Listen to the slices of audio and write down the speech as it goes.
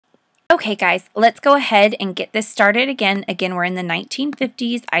Okay, guys, let's go ahead and get this started again. Again, we're in the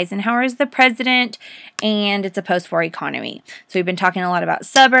 1950s. Eisenhower is the president, and it's a post-war economy. So we've been talking a lot about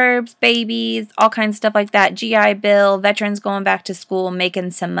suburbs, babies, all kinds of stuff like that. GI Bill, veterans going back to school,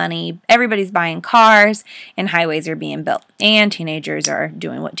 making some money. Everybody's buying cars, and highways are being built. And teenagers are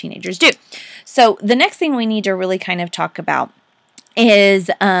doing what teenagers do. So the next thing we need to really kind of talk about is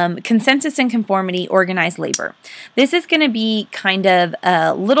consensus and conformity, organized labor. This is going to be kind of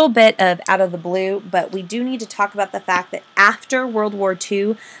a little bit of out of the blue, but we do need to talk about the fact that after World War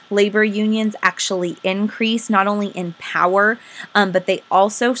II, labor unions actually increase, not only in power, but they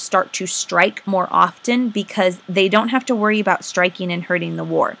also start to strike more often because they don't have to worry about striking and hurting the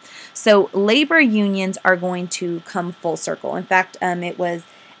war. So labor unions are going to come full circle. In fact, it was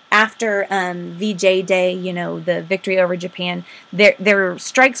after VJ Day, you know, the victory over Japan, their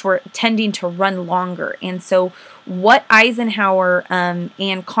strikes were tending to run longer. And so what Eisenhower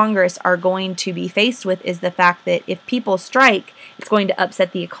and Congress are going to be faced with is the fact that if people strike, it's going to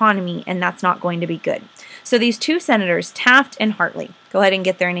upset the economy, and that's not going to be good. So these two senators, Taft and Hartley, go ahead and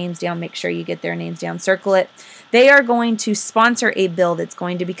get their names down. Make sure you get their names down. Circle it. They are going to sponsor a bill that's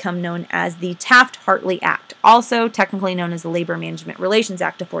going to become known as the Taft-Hartley Act, also technically known as the Labor Management Relations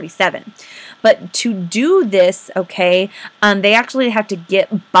Act of 47. But to do this, okay, they actually have to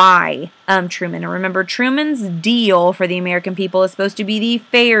get by Truman. And remember, Truman's deal for the American people is supposed to be the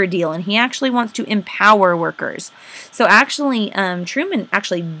fair deal, and he actually wants to empower workers. So actually, Truman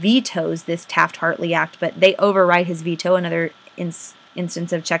actually vetoes this Taft-Hartley Act, but they override his veto, another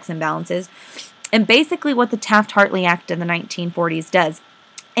instance of checks and balances. And basically what the Taft-Hartley Act of the 1940s does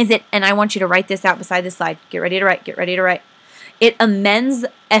is and I want you to write this out beside the slide. Get ready to write, get ready to write. It amends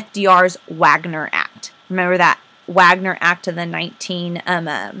FDR's Wagner Act. Remember that Wagner Act of the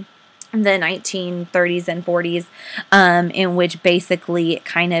 1930s and 40s, in which basically it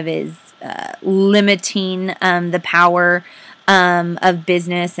kind of is limiting the power of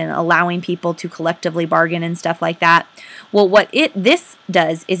business and allowing people to collectively bargain and stuff like that. Well, what this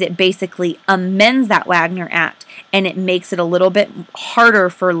does is it basically amends that Wagner Act, and it makes it a little bit harder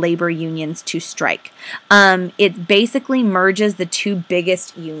for labor unions to strike. It basically merges the two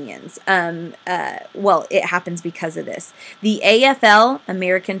biggest unions. Well, it happens because of this. The AFL,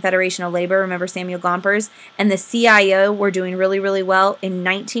 American Federation of Labor, remember Samuel Gompers, and the CIO were doing really, really well. In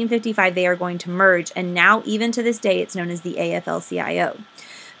 1955, they are going to merge, and now, even to this day, it's known as the AFL-CIO.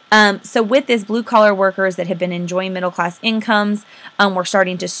 So with this, blue-collar workers that had been enjoying middle-class incomes were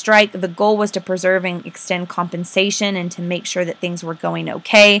starting to strike. The goal was to preserve and extend compensation and to make sure that things were going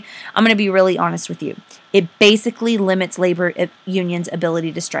okay. I'm going to be really honest with you. It basically limits labor unions'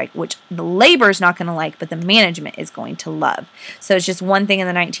 ability to strike, which the labor is not going to like, but the management is going to love. So it's just one thing in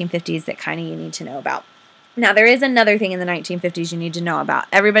the 1950s that kind of you need to know about. Now, there is another thing in the 1950s you need to know about.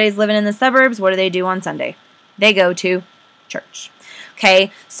 Everybody's living in the suburbs. What do they do on Sunday? They go to church.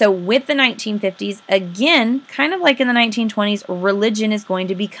 Okay, so with the 1950s, again, kind of like in the 1920s, religion is going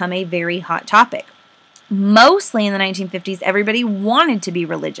to become a very hot topic. Mostly in the 1950s, everybody wanted to be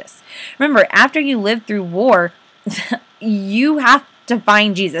religious. Remember, after you lived through war, you have to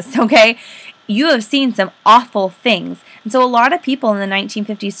find Jesus, okay? You have seen some awful things. And so a lot of people in the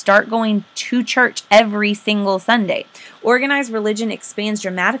 1950s start going to church every single Sunday. Organized religion expands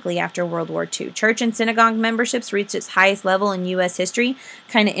dramatically after World War II. Church and synagogue memberships reached its highest level in U.S. history.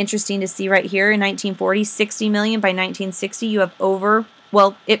 Kind of interesting to see right here. In 1940, 60 million. By 1960, you have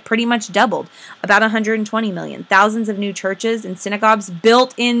well, it pretty much doubled. About 120 million. Thousands of new churches and synagogues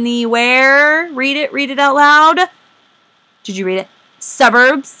built in the where? Read it out loud. Did you read it?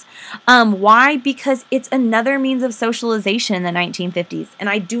 Suburbs. Why? Because it's another means of socialization in the 1950s. And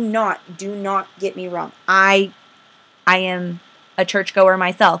I do not get me wrong. I am a churchgoer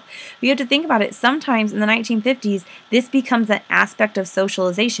myself. But you have to think about it. Sometimes in the 1950s, this becomes an aspect of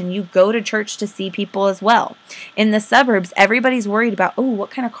socialization. You go to church to see people as well. In the suburbs, everybody's worried about, oh, what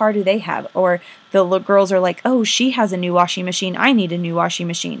kind of car do they have? Or the little girls are like, oh, she has a new washing machine. I need a new washing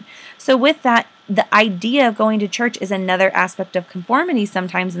machine. So with that, the idea of going to church is another aspect of conformity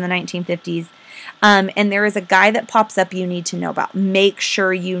sometimes in the 1950s. And there is a guy that pops up you need to know about. Make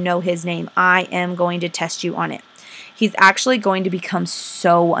sure you know his name. I am going to test you on it. He's actually going to become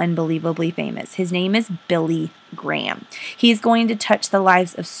so unbelievably famous. His name is Billy Graham. He's going to touch the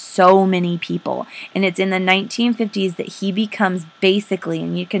lives of so many people. And it's in the 1950s that he becomes basically,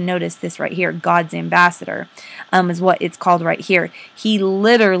 and you can notice this right here, God's ambassador is what it's called right here. He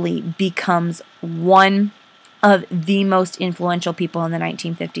literally becomes one of the most influential people in the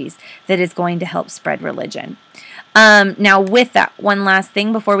 1950s that is going to help spread religion. Now, with that, one last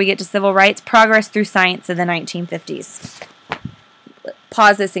thing before we get to civil rights, progress through science of the 1950s.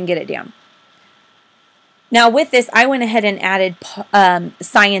 pause this and get it down. Now, with this, I went ahead and added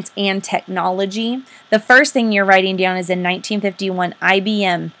science and technology. The first thing you're writing down is in 1951,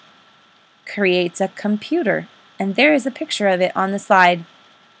 IBM creates a computer. And there is a picture of it on the slide.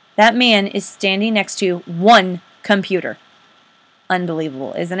 That man is standing next to one computer.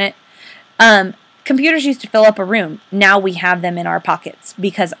 Unbelievable, isn't it? Computers used to fill up a room. Now we have them in our pockets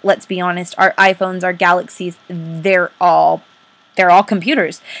because, let's be honest, our iPhones, our Galaxies, they're all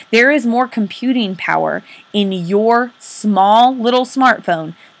computers. There is more computing power in your small little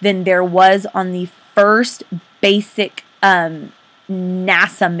smartphone than there was on the first basic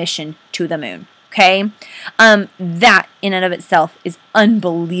NASA mission to the moon. Okay? That in and of itself is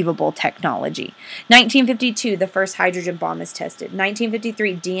unbelievable technology. 1952, the first hydrogen bomb is tested.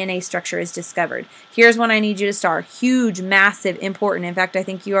 1953, DNA structure is discovered. Here's one I need you to star. Huge, massive, important. In fact, I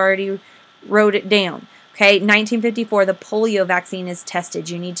think you already wrote it down. Okay, 1954, the polio vaccine is tested.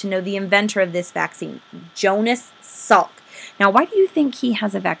 You need to know the inventor of this vaccine, Jonas Salk. Now, why do you think he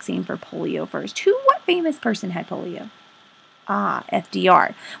has a vaccine for polio first? What famous person had polio?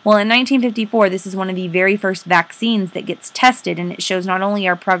 FDR. Well, in 1954, this is one of the very first vaccines that gets tested, and it shows not only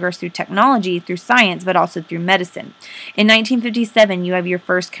our progress through technology, through science, but also through medicine. In 1957, you have your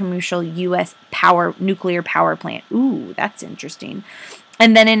first commercial U.S. nuclear power plant. Ooh, that's interesting.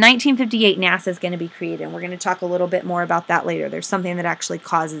 And then in 1958, NASA is going to be created, and we're going to talk a little bit more about that later. There's something that actually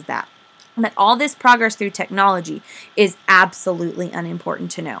causes that. But all this progress through technology is absolutely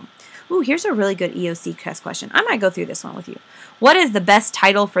unimportant to know. Ooh, here's a really good EOC test question. I might go through this one with you. What is the best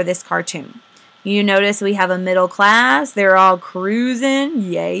title for this cartoon? You notice we have a middle class. They're all cruising.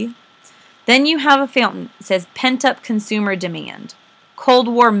 Yay. Then you have a fountain. It says pent-up consumer demand. Cold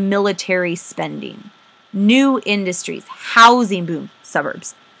War military spending. New industries. Housing boom.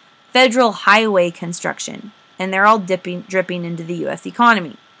 Suburbs. Federal highway construction. And they're all dripping into the U.S.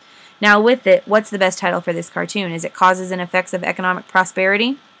 economy. Now with it, what's the best title for this cartoon? Is it causes and effects of economic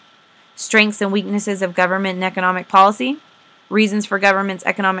prosperity? Strengths and weaknesses of government and economic policy? Reasons for government's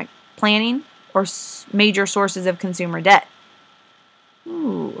economic planning? Or major sources of consumer debt?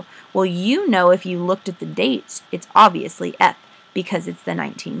 Ooh. Well, you know if you looked at the dates, it's obviously F because it's the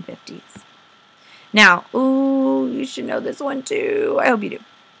 1950s. Now, ooh, you should know this one too. I hope you do.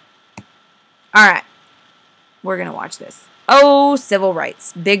 All right. We're going to watch this. Oh, civil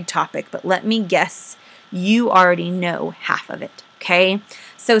rights. Big topic, but let me guess. You already know half of it, okay?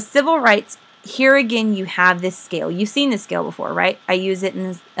 So civil rights, here again you have this scale. You've seen this scale before, right? I use it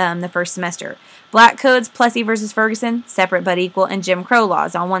in the first semester. Black codes, Plessy versus Ferguson, separate but equal, and Jim Crow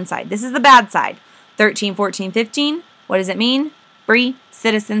laws on one side. This is the bad side. 13, 14, 15. What does it mean? Free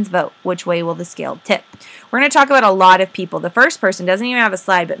citizens vote. Which way will the scale tip? We're going to talk about a lot of people. The first person doesn't even have a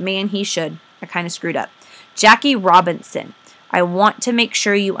slide, but man, he should. I kind of screwed up. Jackie Robinson. I want to make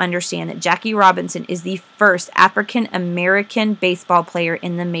sure you understand that Jackie Robinson is the first African-American baseball player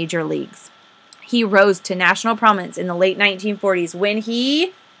in the major leagues. He rose to national prominence in the late 1940s when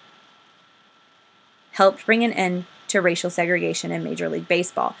he helped bring an end to racial segregation in Major League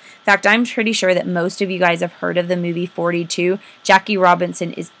Baseball. In fact, I'm pretty sure that most of you guys have heard of the movie 42. Jackie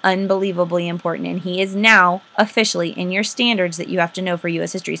Robinson is unbelievably important, and he is now officially in your standards that you have to know for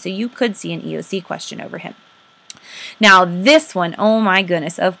U.S. history, so you could see an EOC question over him. Now, this one, oh my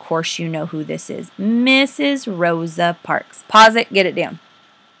goodness, of course you know who this is. Mrs. Rosa Parks. Pause it, get it down.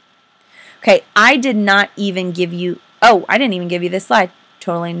 Okay, I didn't even give you this slide.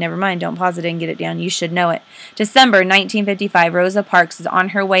 Totally, never mind. Don't pause it and get it down. You should know it. December 1955, Rosa Parks is on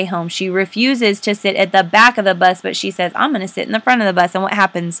her way home. She refuses to sit at the back of the bus, but she says, I'm going to sit in the front of the bus. And what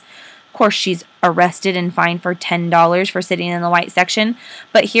happens? Of course, she's arrested and fined for $10 for sitting in the white section.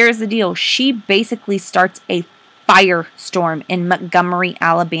 But here's the deal. She basically starts a firestorm in Montgomery,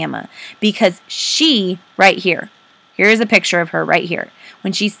 Alabama, because she, right here, here's a picture of her right here.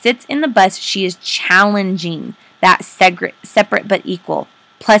 When she sits in the bus, she is challenging that separate but equal,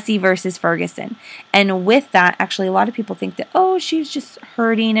 Plessy versus Ferguson. And with that, actually, a lot of people think that, oh, she's just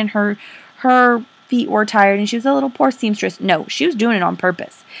hurting and her feet were tired and she was a little poor seamstress. No, she was doing it on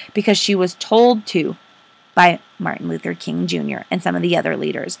purpose because she was told to by Martin Luther King Jr. and some of the other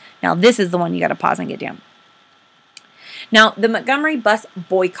leaders. Now, this is the one you got to pause and get down. Now, the Montgomery bus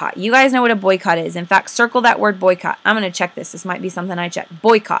boycott. You guys know what a boycott is. In fact, circle that word boycott. I'm going to check this. This might be something I check.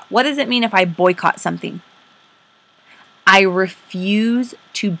 Boycott. What does it mean if I boycott something? I refuse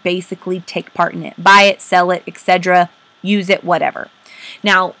to basically take part in it. Buy it, sell it, etc. Use it, whatever.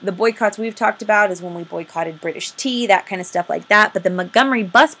 Now, the boycotts we've talked about is when we boycotted British tea, that kind of stuff like that. But the Montgomery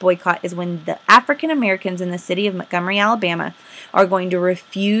bus boycott is when the African Americans in the city of Montgomery, Alabama, are going to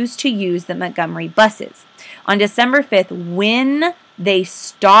refuse to use the Montgomery buses. On December 5th, when they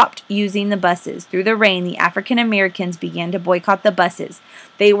stopped using the buses through the rain, the African Americans began to boycott the buses.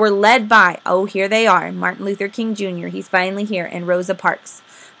 They were led by, oh, here they are, Martin Luther King Jr., he's finally here, and Rosa Parks.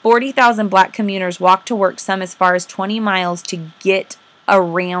 40,000 black commuters walked to work, some as far as 20 miles, to get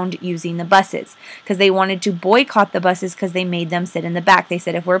around using the buses because they wanted to boycott the buses because they made them sit in the back. They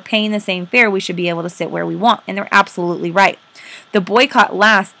said, if we're paying the same fare, we should be able to sit where we want. And they're absolutely right. The boycott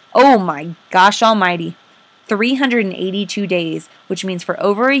lasts, oh my gosh almighty, 382 days, which means for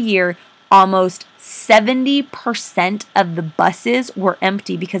over a year, almost 70% of the buses were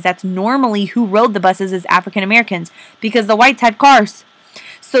empty, because that's normally who rode the buses as African Americans, because the whites had cars.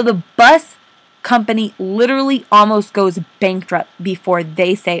 So the bus company literally almost goes bankrupt before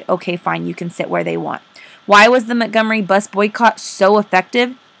they say, okay, fine, you can sit where they want. Why was the Montgomery bus boycott so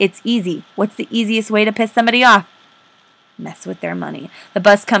effective? It's easy. What's the easiest way to piss somebody off? Mess with their money. The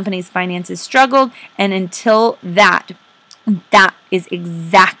bus company's finances struggled, and until that is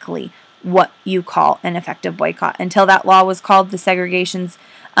exactly what you call an effective boycott. Until that law was called, the segregations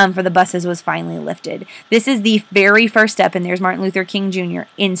for the buses was finally lifted. This is the very first step, and there's Martin Luther King Jr.,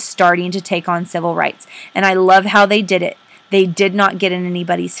 in starting to take on civil rights. And I love how they did it. They did not get in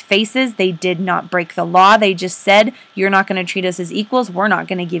anybody's faces. They did not break the law. They just said, you're not going to treat us as equals. We're not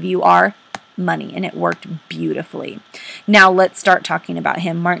going to give you our money. And it worked beautifully. Now let's start talking about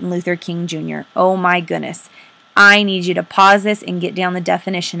him, Martin Luther King Jr. Oh my goodness. I need you to pause this and get down the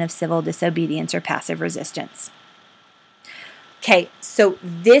definition of civil disobedience or passive resistance. Okay, so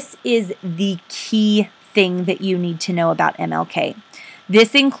this is the key thing that you need to know about MLK.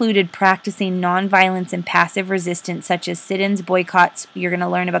 This included practicing nonviolence and passive resistance, such as sit-ins, boycotts. You're going to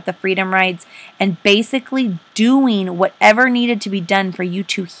learn about the freedom rides, and basically doing whatever needed to be done for you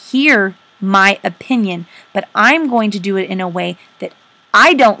to hear my opinion. But I'm going to do it in a way that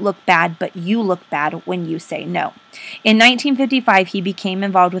I don't look bad, but you look bad when you say no. In 1955, he became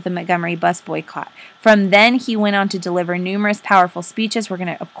involved with the Montgomery bus boycott. From then, he went on to deliver numerous powerful speeches. We're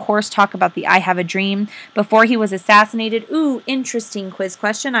going to, of course, talk about the I Have a Dream. Before he was assassinated, ooh, interesting quiz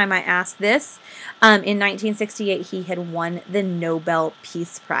question, I might ask this. In 1968, he had won the Nobel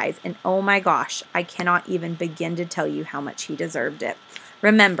Peace Prize. And oh my gosh, I cannot even begin to tell you how much he deserved it.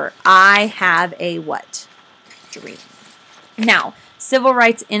 Remember, I have a what? Dream. Now, civil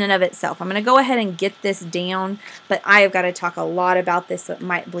rights in and of itself. I'm going to go ahead and get this down, but I have got to talk a lot about this, so it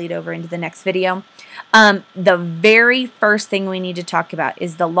might bleed over into the next video. The very first thing we need to talk about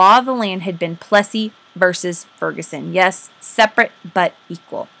is the law of the land had been Plessy versus Ferguson. Yes, separate but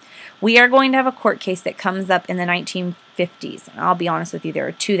equal. We are going to have a court case that comes up in the 1950s. And I'll be honest with you, there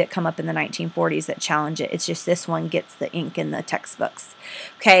are two that come up in the 1940s that challenge it. It's just this one gets the ink in the textbooks.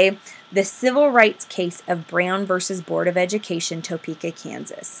 Okay, the civil rights case of Brown versus Board of Education, Topeka,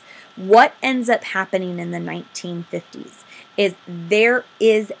 Kansas. What ends up happening in the 1950s is there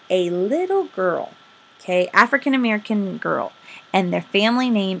is a little girl, okay, African-American girl, and their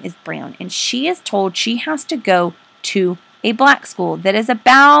family name is Brown, and she is told she has to go to a black school that is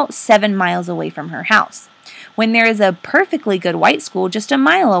about 7 miles away from her house, when there is a perfectly good white school just a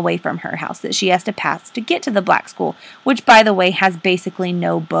mile away from her house that she has to pass to get to the black school, which, by the way, has basically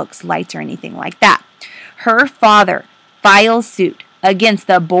no books, lights, or anything like that. Her father files suit against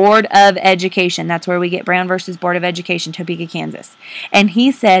the Board of Education. That's where we get Brown versus Board of Education, Topeka, Kansas. And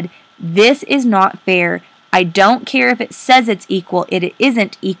he said, this is not fair. I don't care if it says it's equal. It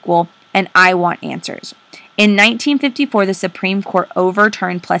isn't equal, and I want answers. In 1954, the Supreme Court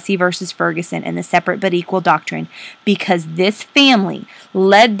overturned Plessy versus Ferguson and the separate but equal doctrine because this family,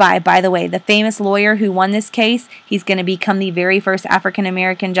 led by the way, the famous lawyer who won this case, he's going to become the very first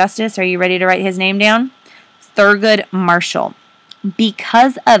African-American justice. Are you ready to write his name down? Thurgood Marshall.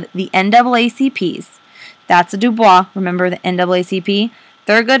 Because of the NAACPs, that's a Dubois, remember the NAACP?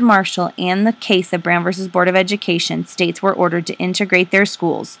 Thurgood Marshall and the case of Brown versus Board of Education, states were ordered to integrate their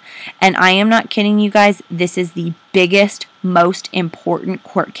schools. And I am not kidding you guys, this is the biggest, most important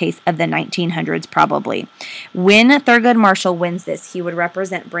court case of the 1900s probably. When Thurgood Marshall wins this, he would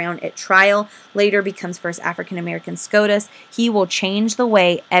represent Brown at trial, later becomes first African-American SCOTUS. He will change the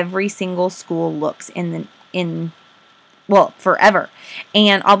way every single school looks well, forever.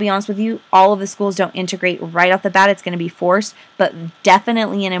 And I'll be honest with you, all of the schools don't integrate right off the bat. It's going to be forced, but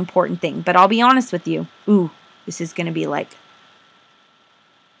definitely an important thing. But I'll be honest with you, this is going to be like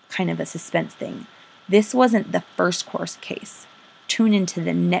kind of a suspense thing. This wasn't the first court case tune into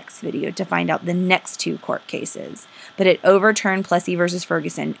the next video to find out the next 2 court cases. But it overturned Plessy versus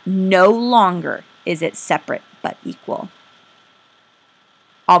Ferguson. No longer is it separate but equal.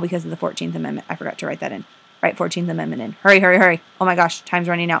 All because of the 14th Amendment. I forgot to write that in. Write 14th Amendment in. Hurry, hurry, hurry. Oh my gosh, time's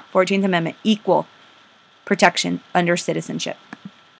running out. 14th Amendment, equal protection under citizenship.